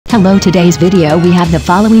Hello, today's video we have the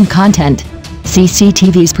following content.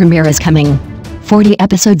 CCTV's premiere is coming. 40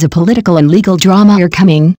 episodes of political and legal drama are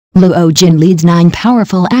coming. Luo Jin leads 9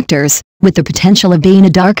 powerful actors, with the potential of being a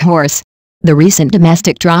dark horse. The recent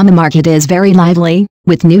domestic drama market is very lively,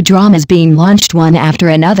 with new dramas being launched one after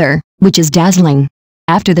another, which is dazzling.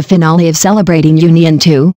 After the finale of Celebrating Union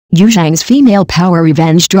 2, Yu Zhang's female power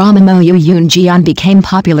revenge drama Mo Yu Yun Jian became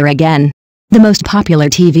popular again. The most popular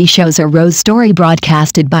TV shows are Rose Story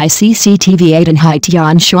broadcasted by CCTV 8 and Hai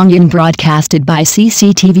Tian Shuangyan broadcasted by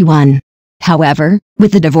CCTV 1. However,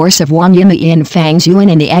 with the divorce of Wang Yimei and Fang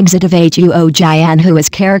Zhuan and the exit of Luo Jian who as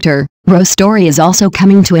character, Rose Story is also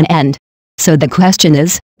coming to an end. So the question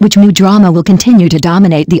is, which new drama will continue to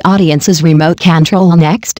dominate the audience's remote control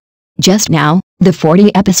next? Just now, the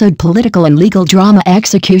 40-episode political and legal drama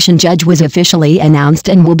Execution Judge was officially announced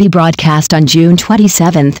and will be broadcast on June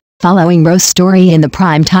 27, following Rose Story in the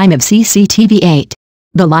prime time of CCTV 8.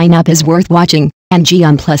 The lineup is worth watching, and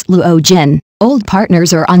Jian plus Luo Jin, old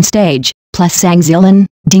partners are on stage, plus Sang Zilan,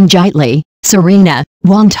 Ding Jiatli, Serena,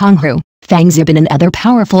 Wang Tonghu, Fang Zibin and other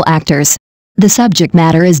powerful actors. The subject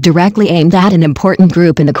matter is directly aimed at an important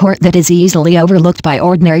group in the court that is easily overlooked by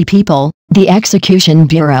ordinary people, the Execution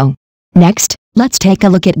Bureau. Next, let's take a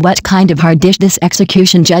look at what kind of hard dish this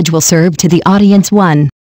execution judge will serve to the audience. 1.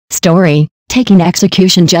 Story, taking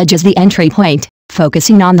execution judge as the entry point,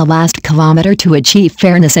 focusing on the last kilometer to achieve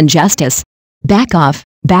fairness and justice. Back off,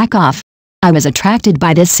 back off. I was attracted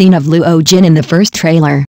by this scene of Luo Jin in the first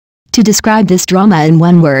trailer. To describe this drama in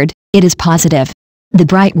one word, it is positive. The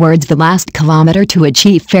bright words "the last kilometer to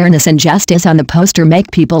achieve fairness and justice" on the poster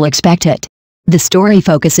make people expect it. The story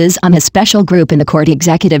focuses on a special group in the court,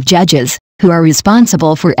 executive judges, who are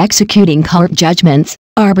responsible for executing court judgments,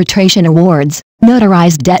 arbitration awards,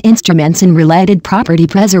 notarized debt instruments and related property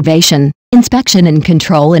preservation, inspection and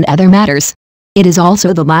control and other matters. It is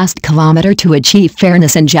also the last kilometer to achieve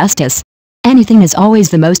fairness and justice. Anything is always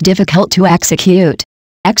the most difficult to execute.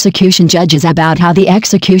 Execution Judge is about how the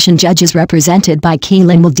execution judges represented by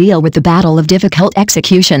Keelan will deal with the battle of difficult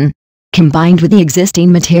execution. Combined with the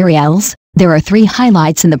existing materials, there are 3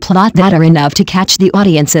 highlights in the plot that are enough to catch the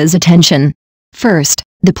audience's attention. First,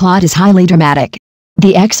 the plot is highly dramatic.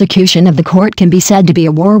 The execution of the court can be said to be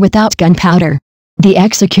a war without gunpowder. The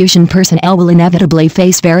execution personnel will inevitably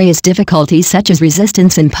face various difficulties such as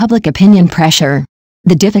resistance and public opinion pressure.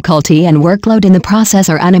 The difficulty and workload in the process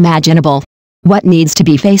are unimaginable. What needs to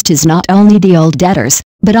be faced is not only the old debtors,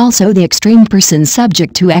 but also the extreme persons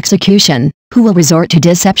subject to execution, who will resort to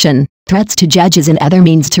deception, threats to judges and other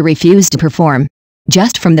means to refuse to perform.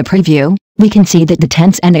 Just from the preview, we can see that the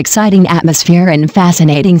tense and exciting atmosphere and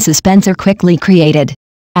fascinating suspense are quickly created.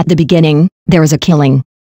 At the beginning, there is a killing.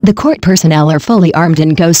 The court personnel are fully armed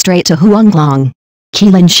and go straight to Huanglong.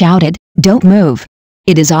 Keelan shouted, "Don't move."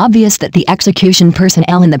 It is obvious that the execution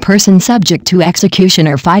personnel and the person subject to execution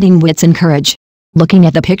are fighting wits and courage. Looking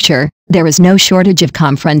at the picture, there is no shortage of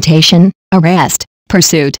confrontation, arrest,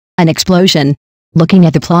 pursuit, an explosion. Looking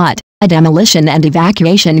at the plot, a demolition and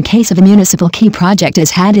evacuation case of a municipal key project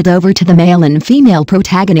is handed over to the male and female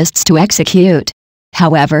protagonists to execute.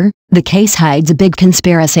 However, the case hides a big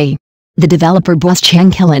conspiracy. The developer boss Cheng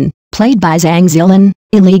Kilin, played by Sang Zilan,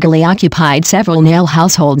 illegally occupied several nail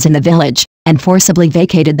households in the village, and forcibly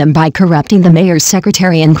vacated them by corrupting the mayor's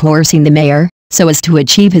secretary and coercing the mayor, so as to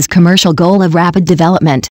achieve his commercial goal of rapid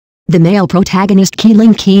development. The male protagonist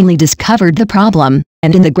Keelan keenly discovered the problem,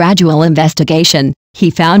 and in the gradual investigation, he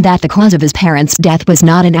found that the cause of his parents' death was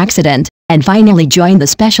not an accident, and finally joined the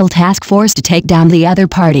special task force to take down the other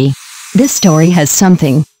party. This story has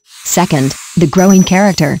something. Second, the growing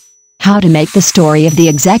character. How to make the story of the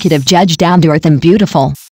executive judge down-to-earth and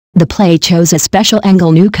beautiful. The play chose a special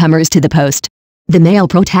angle newcomers to the post. The male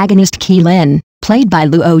protagonist Keelan, played by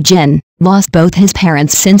Luo Jin, lost both his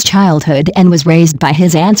parents since childhood and was raised by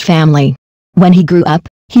his aunt's family. When he grew up,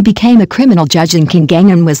 he became a criminal judge in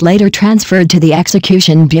Qinggang and was later transferred to the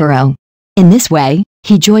Execution Bureau. In this way,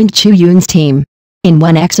 he joined Chu Yun's team. In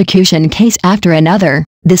one execution case after another,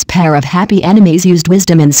 this pair of happy enemies used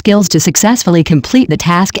wisdom and skills to successfully complete the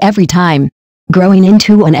task every time, growing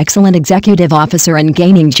into an excellent executive officer and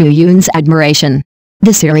gaining Chu Yun's admiration.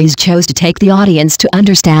 The series chose to take the audience to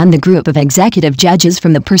understand the group of executive judges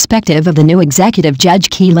from the perspective of the new executive judge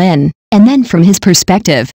Keelan, and then from his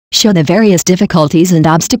perspective, show the various difficulties and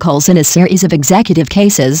obstacles in a series of executive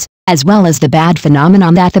cases, as well as the bad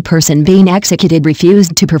phenomenon that the person being executed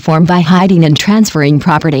refused to perform by hiding and transferring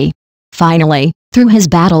property. Finally, through his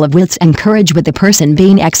battle of wits and courage with the person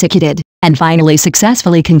being executed, and finally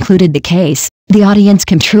successfully concluded the case, the audience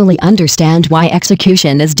can truly understand why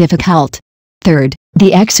execution is difficult. Third,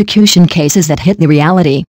 the execution cases that hit the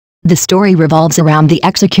reality. The story revolves around the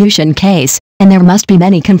execution case, and there must be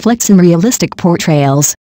many conflicts in realistic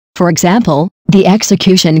portrayals. For example, the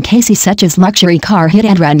execution cases such as luxury car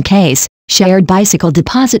hit-and-run case, shared bicycle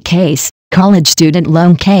deposit case, college student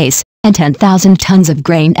loan case, and 10,000 tons of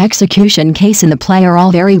grain execution case in the play are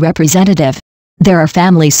all very representative. There are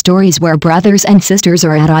family stories where brothers and sisters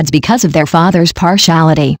are at odds because of their father's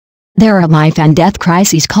partiality. There are life and death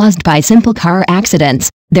crises caused by simple car accidents.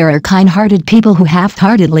 There are kind-hearted people who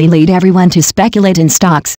half-heartedly lead everyone to speculate in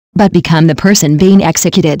stocks, but become the person being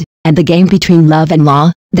executed, and the game between love and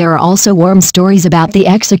law. There are also warm stories about the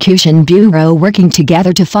execution bureau working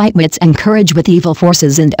together to fight wits and courage with evil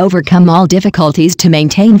forces and overcome all difficulties to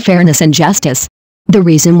maintain fairness and justice. The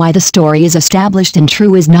reason why the story is established and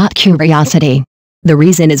true is not curiosity. The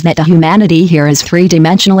reason is that the humanity here is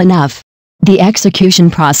three-dimensional enough. The execution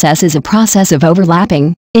process is a process of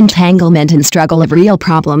overlapping, entanglement and struggle of real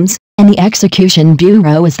problems, and the execution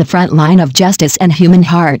bureau is the front line of justice and human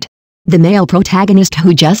heart. The male protagonist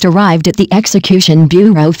who just arrived at the execution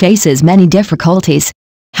bureau faces many difficulties.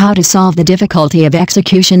 How to solve the difficulty of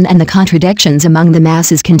execution and the contradictions among the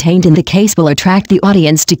masses contained in the case will attract the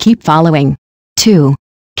audience to keep following. 2.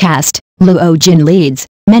 Cast: Luo Jin leads,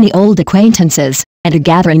 many old acquaintances, and a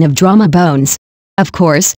gathering of drama bones. Of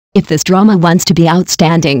course, if this drama wants to be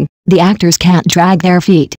outstanding, the actors can't drag their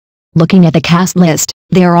feet. Looking at the cast list,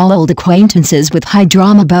 they are all old acquaintances with high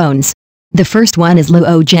drama bones. The first one is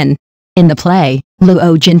Luo Jin. In the play,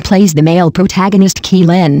 Luo Jin plays the male protagonist Qi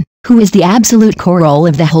Lin, who is the absolute core role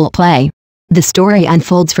of the whole play. The story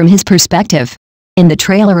unfolds from his perspective. In the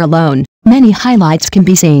trailer alone, many highlights can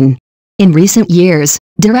be seen. In recent years,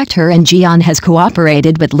 director An Jian has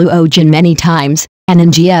cooperated with Luo Jin many times, and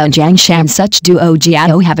in Jia and Zhang Shan such duo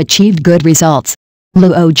Jiao have achieved good results.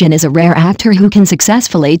 Luo Jin is a rare actor who can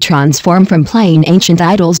successfully transform from playing ancient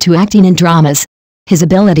idols to acting in dramas. His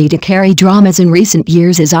ability to carry dramas in recent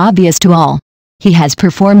years is obvious to all. He has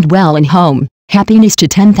performed well in Home, Happiness to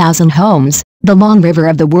 10,000 Homes, The Long River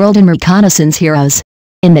of the World and Reconnaissance Heroes.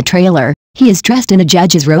 In the trailer, he is dressed in a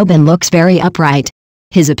judge's robe and looks very upright.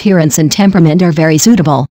 His appearance and temperament are very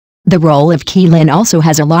suitable. The role of Qi Lin also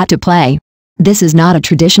has a lot to play. This is not a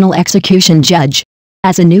traditional execution judge.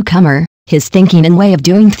 As a newcomer, his thinking and way of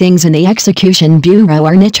doing things in the execution bureau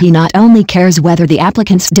are niche. He not only cares whether the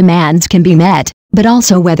applicant's demands can be met, but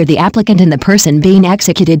also whether the applicant and the person being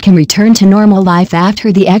executed can return to normal life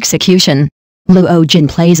after the execution. Luo Jin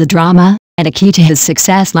plays a drama, and a key to his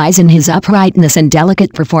success lies in his uprightness and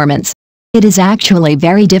delicate performance. It is actually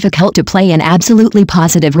very difficult to play an absolutely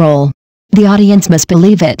positive role. The audience must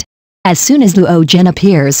believe it. As soon as Luo Jin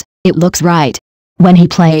appears, it looks right. When he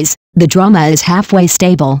plays, the drama is halfway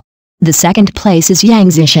stable. The second place is Yang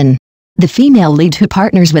Zishan. The female lead who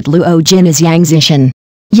partners with Luo Jin is Yang Zishan.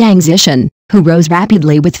 Yang Zishan, who rose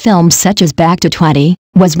rapidly with films such as Back to 20,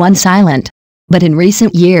 was once silent. But in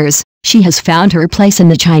recent years, she has found her place in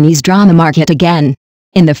the Chinese drama market again.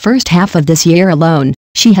 In the first half of this year alone,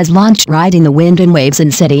 she has launched Riding the Wind and Waves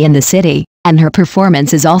and City in the City, and her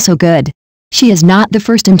performance is also good. She is not the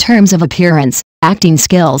first in terms of appearance, acting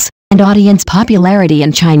skills, and audience popularity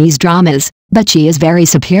in Chinese dramas, but she is very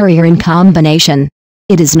superior in combination.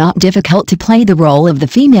 It is not difficult to play the role of the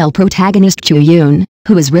female protagonist Chu Yun,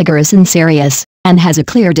 who is rigorous and serious, and has a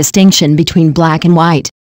clear distinction between black and white.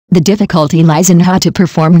 The difficulty lies in how to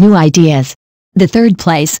perform new ideas. The third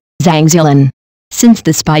place, Zhang Zilin. Since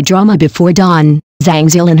the spy drama Before Dawn, Zhang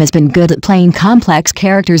Zilin has been good at playing complex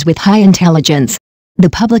characters with high intelligence. The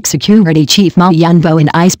public security chief Ma Yunbo in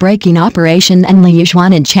Ice-Breaking Operation and Li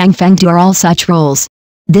Yixuan in Chang Fengdu are all such roles.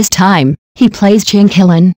 This time, he plays Qing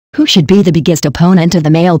Qilan, who should be the biggest opponent of the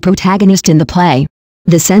male protagonist in the play.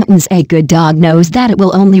 The sentence "a good dog knows that it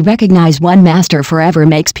will only recognize one master forever"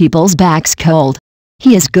 makes people's backs cold.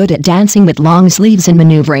 He is good at dancing with long sleeves and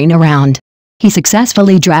maneuvering around. He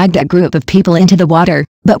successfully dragged a group of people into the water,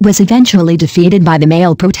 but was eventually defeated by the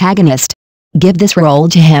male protagonist. Give this role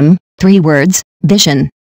to him, 3 words, Bishan.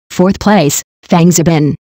 Fourth place, Fang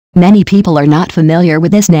Zibin. Many people are not familiar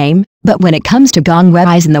with this name, but when it comes to Gong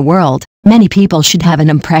Wei's in the world, many people should have an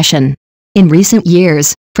impression. In recent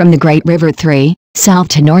years, from The Great River 3, South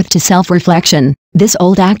to North to Self-Reflection, this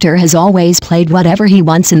old actor has always played whatever he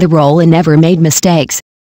wants in the role and never made mistakes.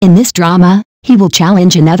 In this drama, he will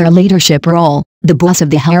challenge another leadership role, the boss of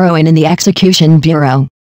the heroine in the execution bureau.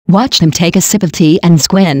 Watch him take a sip of tea and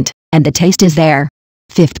squint, and the taste is there.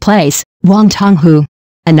 Fifth place, Wang Tonghu.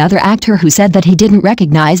 Another actor who said that he didn't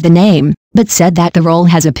recognize the name, but said that the role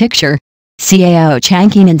has a picture. Cao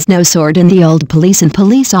Changqing and Snow Sword in The Old Police and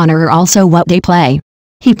Police Honor are also what they play.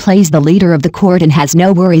 He plays the leader of the court and has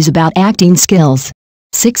no worries about acting skills.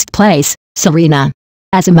 Sixth place, Serena.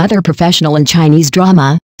 As a mother professional in Chinese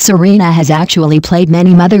drama, Serena has actually played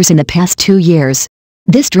many mothers in the past 2 years.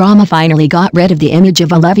 This drama finally got rid of the image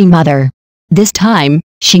of a loving mother. This time,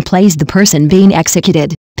 she plays the person being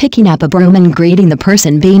executed, picking up a broom and greeting the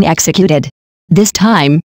person being executed. This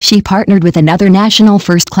time, she partnered with another national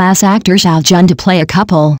first-class actor Luo Jin to play a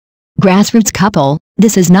couple. Grassroots couple,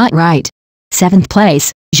 this is not right. 7th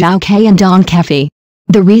place, Zhao Ke and Dong Kefi.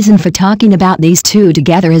 The reason for talking about these two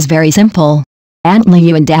together is very simple. Aunt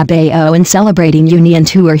Liu and Da Baoen celebrating union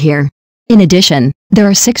tour here. In addition, there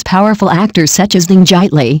are 6 powerful actors such as Ling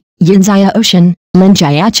Jiali, Yin Xiaoshan, Lin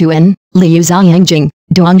Jiachuan, Liu Xiangjing,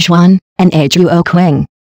 Dong Xuan, and Zhuo Qing.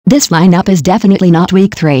 This lineup is definitely not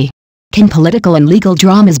weak 3. Can political and legal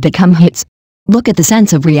dramas become hits? Look at the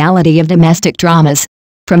sense of reality of domestic dramas.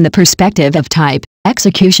 From the perspective of type,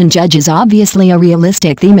 Execution Judge is obviously a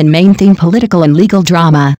realistic theme and main theme political and legal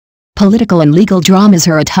drama. Political and legal dramas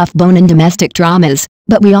are a tough bone in domestic dramas,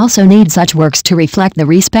 but we also need such works to reflect the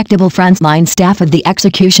respectable frontline staff of the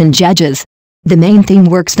execution judges. The main theme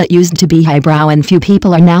works that used to be highbrow and few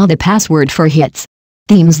people are now the password for hits.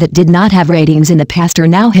 Themes that did not have ratings in the past are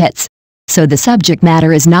now hits. So the subject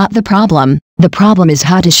matter is not the problem is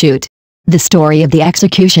how to shoot. The story of the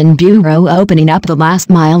Execution Bureau opening up the last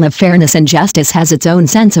mile of fairness and justice has its own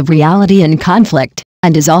sense of reality and conflict,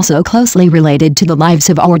 and is also closely related to the lives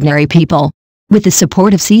of ordinary people. With the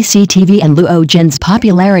support of CCTV and Luo Jin's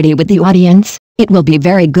popularity with the audience, it will be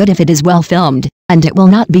very good if it is well filmed, and it will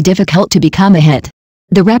not be difficult to become a hit.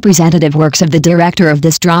 The representative works of the director of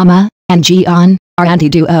this drama, An Ji-on, are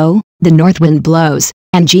Anti-Duo, The North Wind Blows,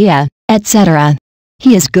 and Jia, etc.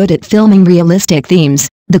 He is good at filming realistic themes,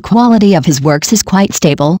 the quality of his works is quite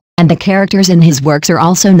stable, and the characters in his works are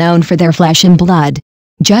also known for their flesh and blood.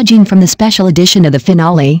 Judging from the special edition of the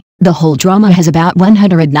finale, the whole drama has about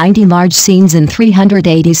 190 large scenes and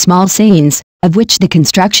 380 small scenes, of which the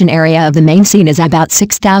construction area of the main scene is about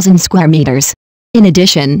 6,000 square meters. In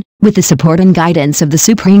addition, with the support and guidance of the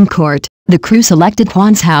Supreme Court, the crew selected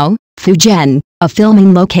Quanzhou, Fujian, a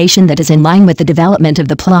filming location that is in line with the development of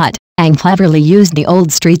the plot, and cleverly used the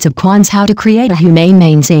old streets of Quanzhou to create a humane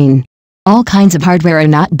main scene. All kinds of hardware are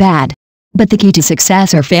not bad. But the key to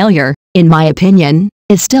success or failure, in my opinion,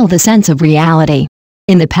 is still the sense of reality.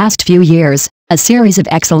 In the past few years, a series of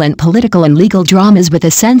excellent political and legal dramas with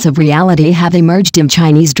a sense of reality have emerged in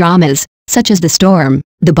Chinese dramas, such as The Storm,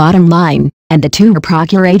 The Bottom Line, and The Tour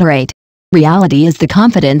Procuratorate. Reality is the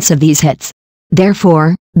confidence of these hits.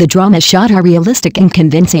 Therefore, the dramas shot are realistic and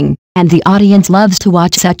convincing, and the audience loves to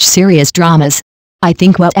watch such serious dramas. I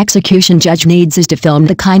think what Execution Judge needs is to film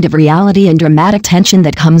the kind of reality and dramatic tension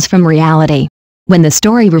that comes from reality. When the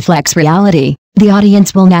story reflects reality, the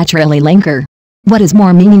audience will naturally linger. What is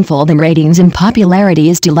more meaningful than ratings and popularity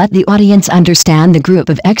is to let the audience understand the group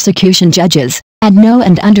of execution judges, and know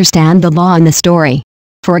and understand the law in the story.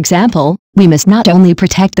 For example, we must not only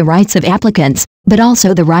protect the rights of applicants, but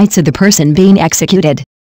also the rights of the person being executed.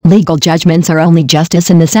 Legal judgments are only justice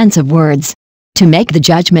in the sense of words. To make the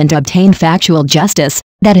judgment obtain factual justice,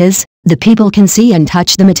 that is, the people can see and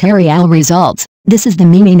touch the material results, this is the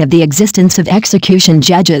meaning of the existence of execution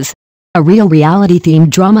judges. A real reality-themed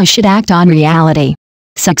drama should act on reality.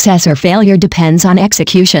 Success or failure depends on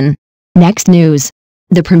execution. Next news.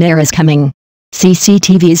 The premiere is coming.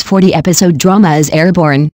 CCTV's 40-episode drama is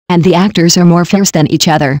airborne, and the actors are more fierce than each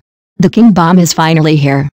other. The King Bomb is finally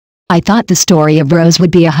here. I thought the story of Rose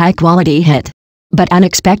would be a high-quality hit. But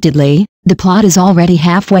unexpectedly, the plot is already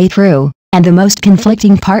halfway through, and the most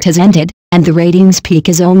conflicting part has ended, and the ratings peak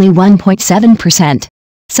is only 1.7%.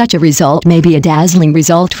 Such a result may be a dazzling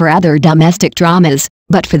result for other domestic dramas,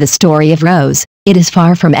 but for the story of Rose, it is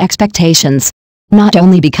far from expectations. Not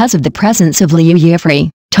only because of the presence of Liu Yifrei,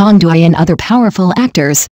 Tong Dui and other powerful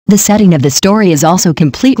actors, the setting of the story is also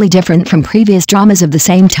completely different from previous dramas of the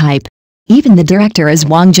same type. Even the director is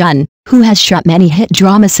Wang Jun, who has shot many hit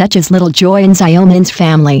dramas such as Little Joy and Xiaomin's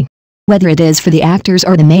Family. Whether it is for the actors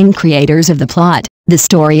or the main creators of the plot, the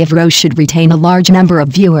story of Rose should retain a large number of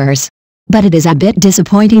viewers. But it is a bit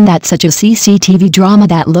disappointing that such a CCTV drama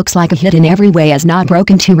that looks like a hit in every way has not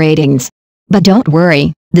broken 2 ratings. But don't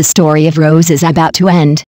worry, the story of Rose is about to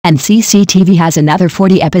end, and CCTV has another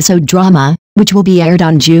 40-episode drama, which will be aired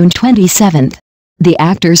on June 27th. The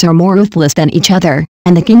actors are more ruthless than each other,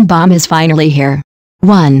 and the King Bomb is finally here.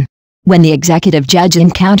 1. When the executive judge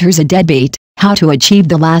encounters a deadbeat, how to achieve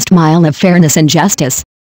the last mile of fairness and justice.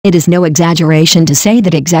 It is no exaggeration to say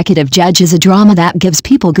that Executive Judge is a drama that gives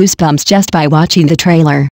people goosebumps just by watching the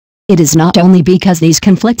trailer. It is not only because these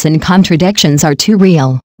conflicts and contradictions are too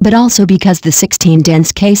real, but also because the 16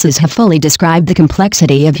 dense cases have fully described the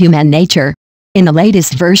complexity of human nature. In the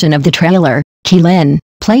latest version of the trailer, Qilin,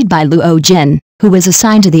 played by Luo Jin, who was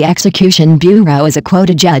assigned to the execution bureau as a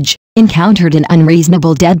quota judge, encountered an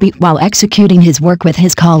unreasonable deadbeat while executing his work with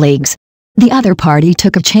his colleagues. The other party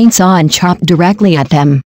took a chainsaw and chopped directly at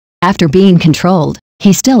them. After being controlled,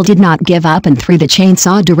 he still did not give up and threw the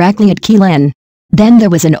chainsaw directly at Qilin. Then there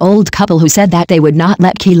was an old couple who said that they would not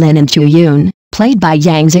let Qilin and Chuyun, played by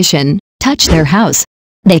Yang Zishan, touch their house.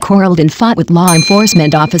 They quarreled and fought with law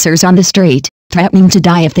enforcement officers on the street, threatening to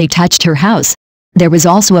die if they touched her house. There was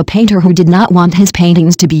also a painter who did not want his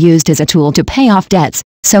paintings to be used as a tool to pay off debts,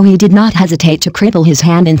 so he did not hesitate to cripple his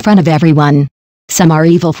hand in front of everyone. Some are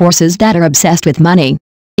evil forces that are obsessed with money.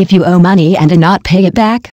 If you owe money and do not pay it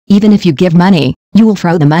back, even if you give money, you will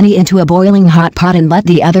throw the money into a boiling hot pot and let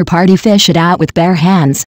the other party fish it out with bare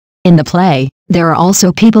hands. In the play, there are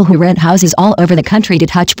also people who rent houses all over the country to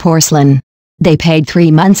touch porcelain. They paid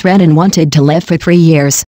 3 months' rent and wanted to live for 3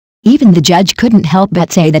 years. Even the judge couldn't help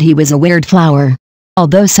but say that he was a weird flower.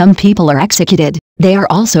 Although some people are executed, they are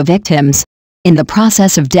also victims. In the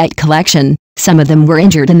process of debt collection, some of them were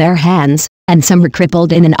injured in their hands, and some were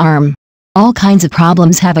crippled in an arm. All kinds of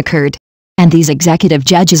problems have occurred. And these executive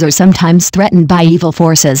judges are sometimes threatened by evil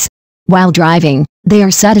forces. While driving, they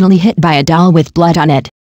are suddenly hit by a doll with blood on it.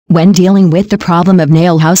 When dealing with the problem of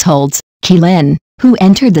nail households, Qilin, who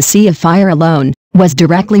entered the sea of fire alone, was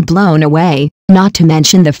directly blown away, not to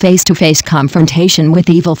mention the face-to-face confrontation with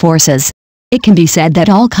evil forces. It can be said that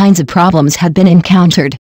all kinds of problems have been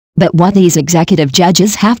encountered. But what these executive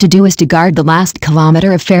judges have to do is to guard the last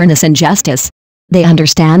kilometer of fairness and justice. They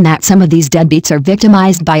understand that some of these deadbeats are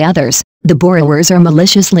victimized by others, the borrowers are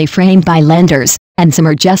maliciously framed by lenders, and some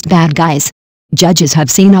are just bad guys. Judges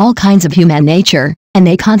have seen all kinds of human nature, and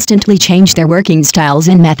they constantly change their working styles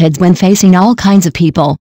and methods when facing all kinds of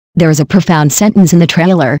people. There is a profound sentence in the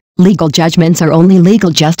trailer: legal judgments are only legal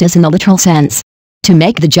justice in the literal sense. To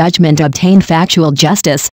make the judgment obtain factual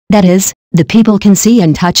justice, that is, the people can see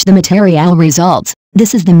and touch the material results,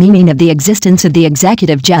 this is the meaning of the existence of the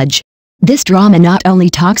executive judge. This drama not only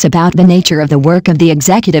talks about the nature of the work of the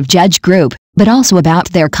executive judge group, but also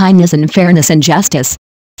about their kindness and fairness and justice.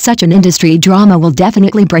 Such an industry drama will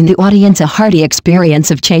definitely bring the audience a hearty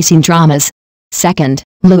experience of chasing dramas. Second,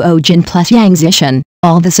 Luo Jin plus Yang Zishan,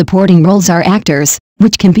 all the supporting roles are actors,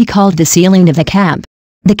 which can be called the ceiling of the camp.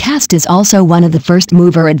 The cast is also one of the first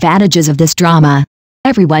mover advantages of this drama.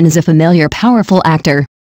 Everyone is a familiar powerful actor.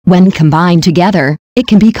 When combined together, it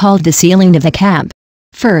can be called the ceiling of the camp.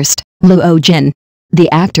 First, Luo Jin. The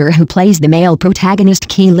actor who plays the male protagonist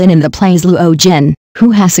Qilin in the plays Luo Jin,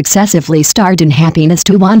 who has successively starred in Happiness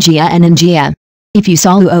to Wanjia and Injia. If you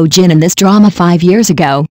saw Luo Jin in this drama 5 years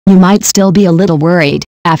ago, you might still be a little worried.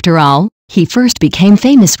 After all, he first became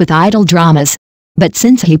famous with idol dramas. But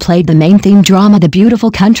since he played the main theme drama The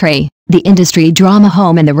Beautiful Country, the industry drama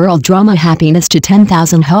Home and the world drama Happiness to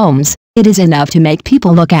 10,000 Homes, it is enough to make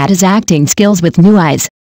people look at his acting skills with new eyes.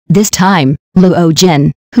 This time, Luo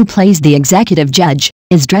Jin, who plays the executive judge,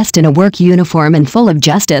 is dressed in a work uniform and full of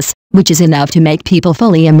justice, which is enough to make people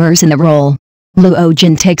fully immerse in the role. Luo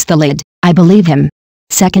Jin takes the lead, I believe him.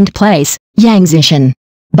 Second place, Yang Zishan.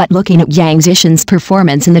 But looking at Yang Zishan's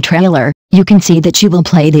performance in the trailer, you can see that she will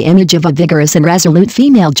play the image of a vigorous and resolute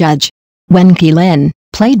female judge. When Qilin,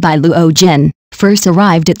 played by Luo Jin, first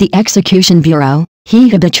arrived at the execution bureau, he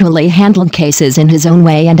habitually handled cases in his own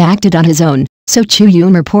way and acted on his own, so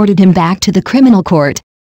Chuyun reported him back to the criminal court.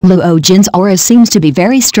 Luo Jin's aura seems to be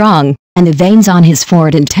very strong, and the veins on his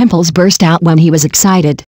forehead and temples burst out when he was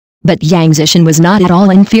excited. But Yang Zishan was not at all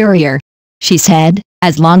inferior. She said,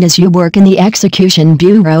 as long as you work in the execution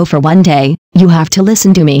bureau for 1 day, you have to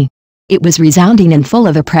listen to me. It was resounding and full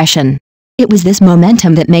of oppression. It was this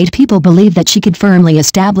momentum that made people believe that she could firmly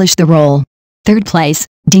establish the role. Third place,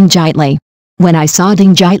 Ding Jiatli. When I saw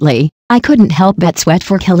Ding Jiatli, I couldn't help but sweat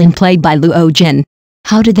for Qilin played by Luo Jin.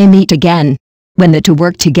 How did they meet again? When the two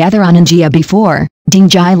worked together on Injia before, Ding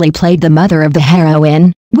Jiatli played the mother of the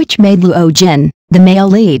heroine, which made Luo Jin, the male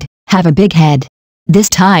lead, have a big head. This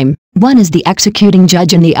time, one is the executing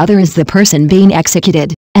judge and the other is the person being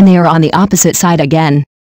executed, and they are on the opposite side again.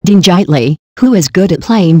 Ding Jiatli, who is good at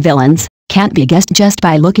playing villains, can't be guessed just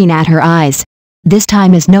by looking at her eyes. This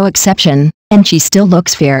time is no exception, and she still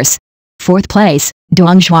looks fierce. Fourth place,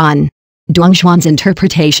 Dongxuan. Dongxuan's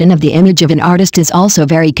interpretation of the image of an artist is also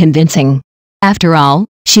very convincing. After all,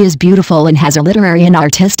 she is beautiful and has a literary and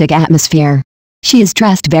artistic atmosphere. She is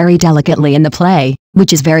dressed very delicately in the play,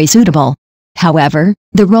 which is very suitable. However,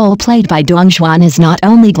 the role played by Dongxuan is not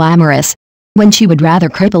only glamorous. When she would rather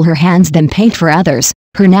cripple her hands than paint for others,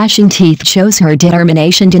 her gnashing teeth shows her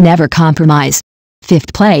determination to never compromise.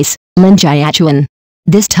 Fifth place, Lin Jiachuan.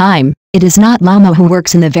 This time, it is not Lamo who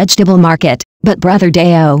works in the vegetable market, but brother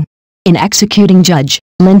Dao. In Executing Judge,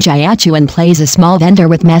 Lin Jiachuan plays a small vendor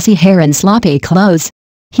with messy hair and sloppy clothes.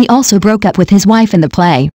 He also broke up with his wife in the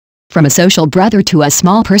play. From a social brother to a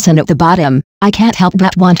small person at the bottom, I can't help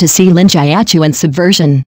but want to see Lin Jiachuan's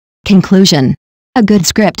subversion. Conclusion. A good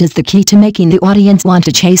script is the key to making the audience want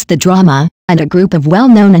to chase the drama, and a group of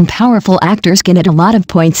well-known and powerful actors can add a lot of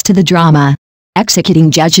points to the drama.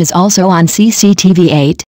 Executing Judge is also on CCTV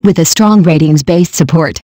 8, with a strong ratings-based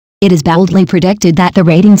support. It is boldly predicted that the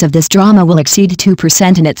ratings of this drama will exceed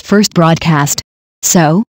 2% in its first broadcast.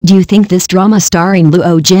 So, do you think this drama starring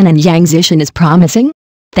Luo Jin and Yang Zishan is promising?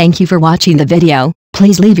 Thank you for watching the video.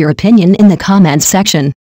 Please leave your opinion in the comments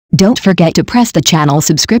section. Don't forget to press the channel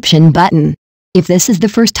subscription button. If this is the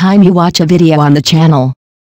first time you watch a video on the channel,